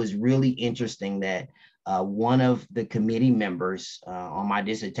thought it was really interesting that one of the committee members on my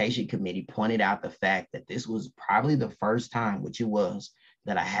dissertation committee pointed out the fact that this was probably the first time, which it was,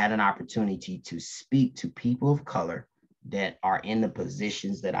 that I had an opportunity to speak to people of color that are in the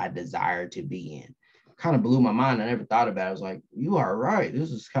positions that I desire to be in. Kind of blew my mind. I never thought about it. I was like, you are right. This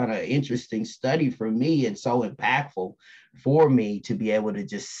is kind of an interesting study for me and so impactful for me to be able to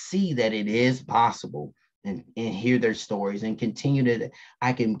just see that it is possible and hear their stories and continue to,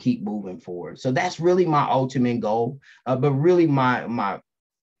 I can keep moving forward. So that's really my ultimate goal. But really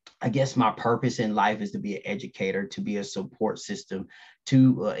I guess my purpose in life is to be an educator, to be a support system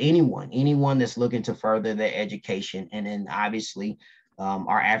to anyone that's looking to further their education. And then obviously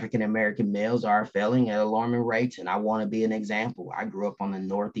our African-American males are failing at alarming rates, and I want to be an example. I grew up on the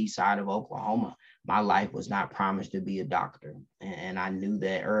northeast side of Oklahoma. My life was not promised to be a doctor, and I knew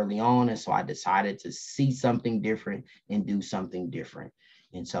that early on, and so I decided to see something different and do something different.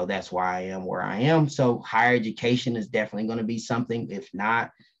 And so that's why I am where I am. So higher education is definitely going to be something, if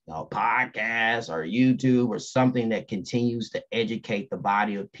not podcast or YouTube or something that continues to educate the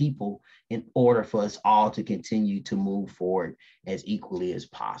body of people in order for us all to continue to move forward as equally as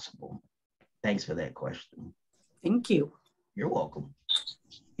possible. Thanks for that question. Thank you. You're welcome.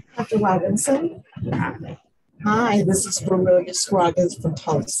 Dr. Robinson. Hi, this is Vermelia Scroggins from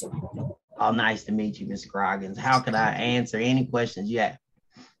Tulsa. Oh, nice to meet you, Ms. Scroggins. How can I answer any questions you have?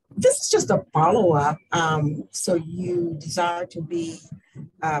 This is just a follow-up. So you desire to be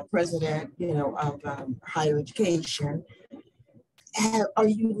president, of higher education. Are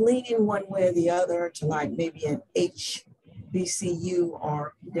you leaning one way or the other to like maybe an HBCU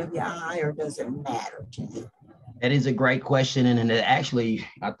or PWI, or does it matter to you? That is a great question. And actually,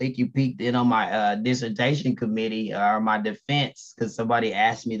 I think you peeked in on my dissertation committee or my defense, because somebody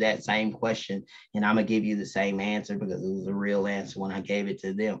asked me that same question, and I'm going to give you the same answer because it was a real answer when I gave it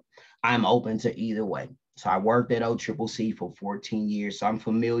to them. I'm open to either way. So I worked at OCCC for 14 years. So I'm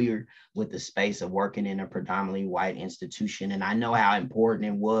familiar with the space of working in a predominantly white institution, and I know how important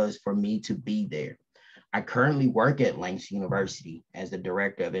it was for me to be there. I currently work at Langston University as the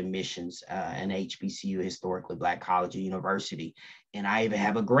director of admissions, an HBCU, historically Black college or university. And I even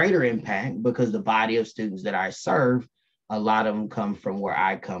have a greater impact because the body of students that I serve, a lot of them come from where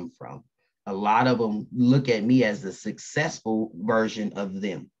I come from. A lot of them look at me as the successful version of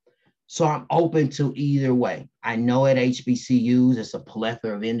them. So I'm open to either way. I know at HBCUs, it's a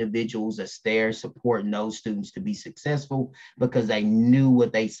plethora of individuals that's there supporting those students to be successful because they knew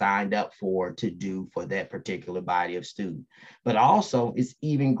what they signed up for to do for that particular body of students. But also it's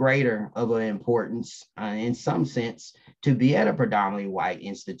even greater of an importance in some sense to be at a predominantly white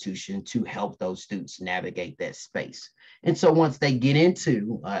institution to help those students navigate that space. And so once they get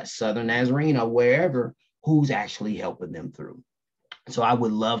into Southern Nazarene or wherever, who's actually helping them through? So I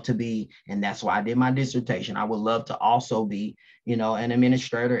would love to be, and that's why I did my dissertation. I would love to also be, an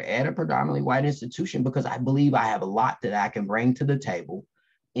administrator at a predominantly white institution because I believe I have a lot that I can bring to the table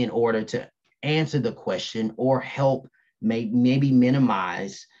in order to answer the question or help maybe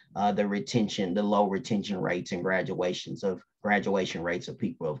minimize the low retention rates and graduation rates of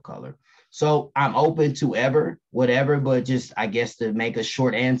people of color. So I'm open to whatever, but just, I guess to make a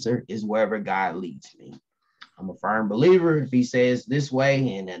short answer is wherever God leads me. I'm a firm believer. If he says this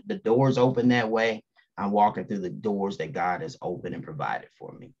way and the doors open that way, I'm walking through the doors that God has opened and provided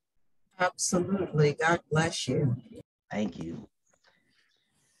for me. Absolutely. God bless you. Thank you.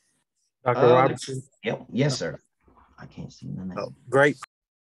 Dr. Robinson? Yep. Yes, sir. I can't see the name. Oh, great.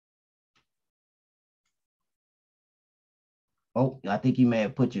 Oh, I think you may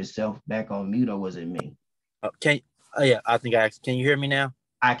have put yourself back on mute, or was it me? Yeah, I think can you hear me now?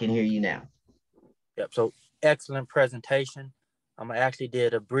 I can hear you now. Yep. So excellent presentation. I actually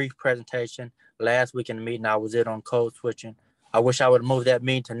did a brief presentation last week in the meeting. I was on code switching. I wish I would have moved that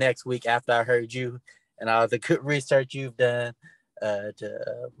meeting to next week after I heard you and all the good research you've done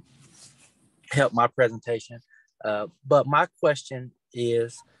to help my presentation. But my question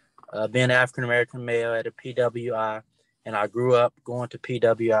is, being an African-American male at a PWI, and I grew up going to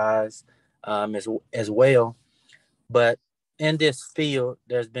PWIs as well. But in this field,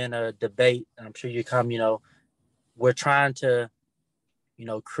 there's been a debate, and I'm sure you we're trying to,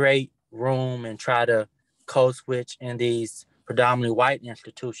 create room and try to code switch in these predominantly white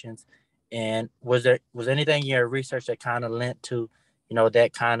institutions. And was anything in your research that kind of lent to,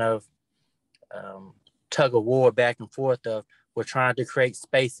 that kind of tug of war back and forth of we're trying to create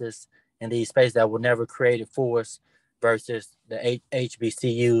spaces in these spaces that were never created for us versus the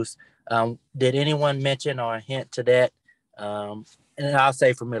HBCUs Did anyone mention or hint to that? And I'll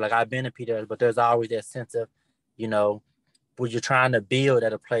say for me, like I've been in PWIs, but there's always that sense of, you know, was you trying to build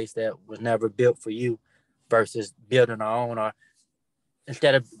at a place that was never built for you versus building our own, or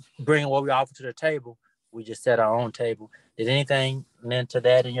instead of bringing what we offer to the table, we just set our own table. Did anything lend to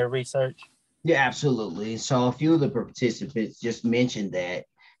that in your research? Yeah, absolutely. So a few of the participants just mentioned that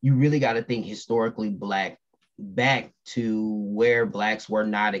you really got to think historically Black back to where Blacks were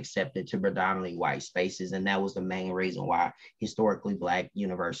not accepted to predominantly white spaces. And that was the main reason why historically Black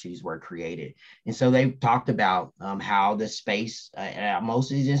universities were created. And so they talked about how the space at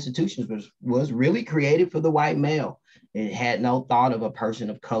most of these institutions was really created for the white male. It had no thought of a person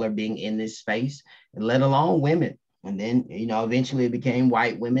of color being in this space, let alone women. And then, eventually it became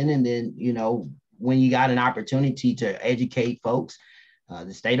white women. And then, when you got an opportunity to educate folks,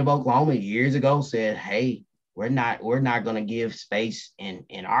 the state of Oklahoma years ago said, hey, we're not going to give space in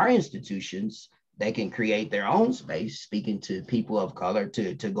our institutions. They can create their own space, speaking to people of color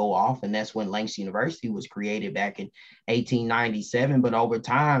to go off. And that's when Langston University was created back in 1897. But over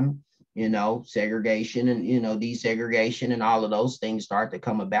time, segregation and, desegregation and all of those things start to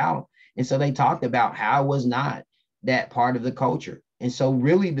come about. And so they talked about how it was not that part of the culture. And so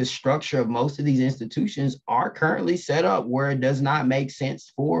really the structure of most of these institutions are currently set up where it does not make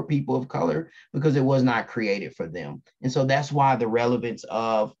sense for people of color because it was not created for them. And so that's why the relevance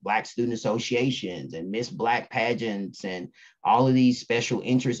of Black student associations and Miss Black pageants and all of these special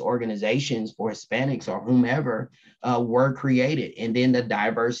interest organizations for Hispanics or whomever were created. And then the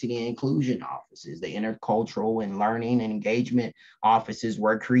diversity and inclusion offices, the intercultural and learning and engagement offices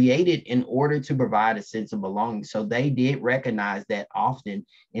were created in order to provide a sense of belonging. So they did recognize that often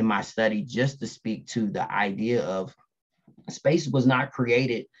in my study, just to speak to the idea of space was not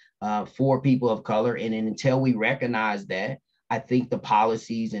created for people of color. And until we recognize that, I think the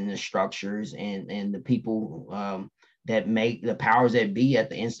policies and the structures and the people that make the powers that be at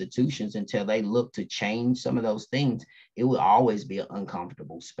the institutions, until they look to change some of those things, it will always be an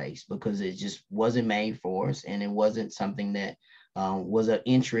uncomfortable space because it just wasn't made for us. And it wasn't something that was of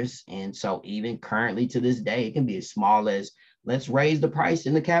interest. And so even currently to this day, it can be as small as, let's raise the price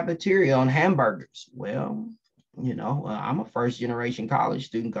in the cafeteria on hamburgers. Well, I'm a first generation college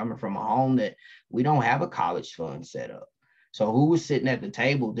student coming from a home that we don't have a college fund set up. So who was sitting at the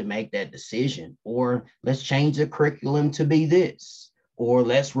table to make that decision? Or let's change the curriculum to be this, or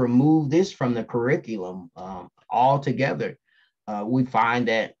let's remove this from the curriculum altogether. We find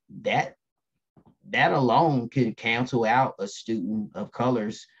that alone can cancel out a student of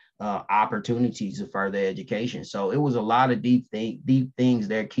color's opportunities of further education. So it was a lot of deep things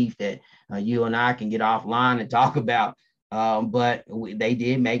there, Keith, that you and I can get offline and talk about. But they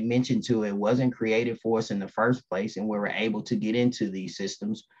did make mention to it wasn't created for us in the first place, and we were able to get into these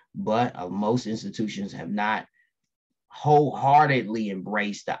systems. But most institutions have not wholeheartedly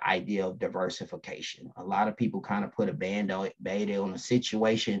embraced the idea of diversification. A lot of people kind of put a band-aid on a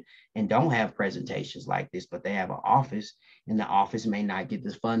situation and don't have presentations like this, but they have an office, and the office may not get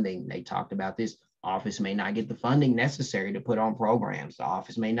the funding. They talked about this. Office may not get the funding necessary to put on programs. The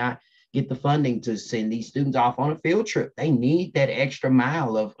office may not get the funding to send these students off on a field trip. They need that extra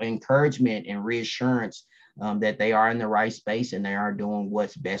mile of encouragement and reassurance that they are in the right space and they are doing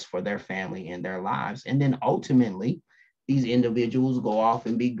what's best for their family and their lives. And then ultimately, these individuals go off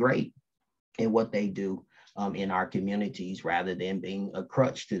and be great in what they do in our communities, rather than being a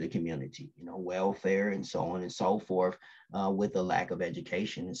crutch to the community, welfare and so on and so forth with the lack of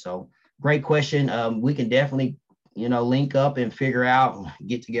education. And so great question. We can definitely link up and figure out,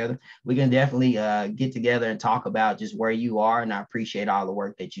 get together. We can definitely get together and talk about just where you are. And I appreciate all the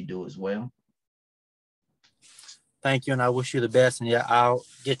work that you do as well. Thank you. And I wish you the best. And yeah, I'll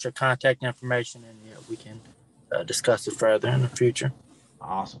get your contact information and we can discuss it further in the future.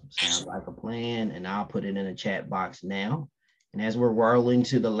 Awesome. Sounds like a plan. And I'll put it in the chat box now. And as we're rolling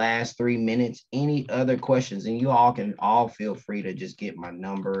to the last 3 minutes, any other questions? And you all can feel free to just get my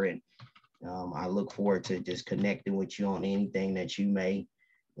number, and I look forward to just connecting with you on anything that you may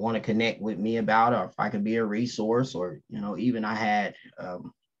want to connect with me about, or if I can be a resource, or, even I had,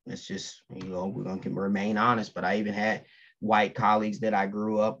 it's just, we're going to remain honest, but I even had white colleagues that I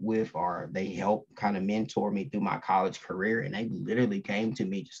grew up with, or they helped kind of mentor me through my college career. And they literally came to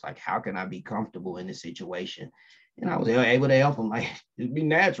me just like, how can I be comfortable in this situation? And I was able to help them, like, just be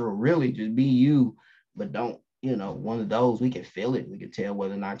natural, really, just be you, but don't, one of those, we can feel it. We can tell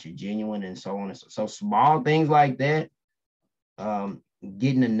whether or not you're genuine and so on. And so small things like that,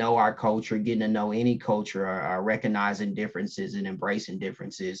 getting to know our culture, getting to know any culture, are recognizing differences and embracing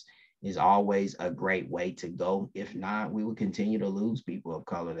differences is always a great way to go. If not, we will continue to lose people of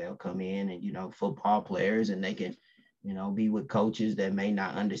color. They'll come in and, football players, and they can, be with coaches that may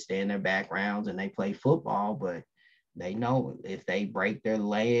not understand their backgrounds, and they play football, but they know if they break their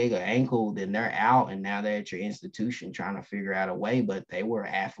leg or ankle, then they're out, and now they're at your institution trying to figure out a way. But they were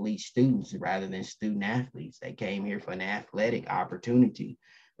athlete students rather than student athletes. They came here for an athletic opportunity,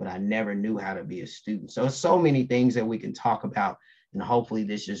 but I never knew how to be a student. So many things that we can talk about, and hopefully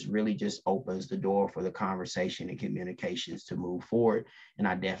this just opens the door for the conversation and communications to move forward. And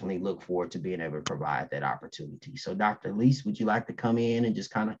I definitely look forward to being able to provide that opportunity. So Dr. Lease, would you like to come in and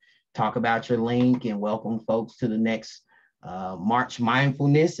just kind of talk about your link and welcome folks to the next March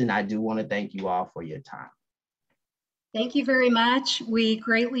Mindfulness? And I do want to thank you all for your time. Thank you very much. We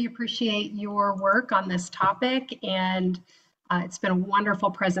greatly appreciate your work on this topic, and it's been a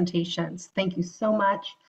wonderful presentation. Thank you so much.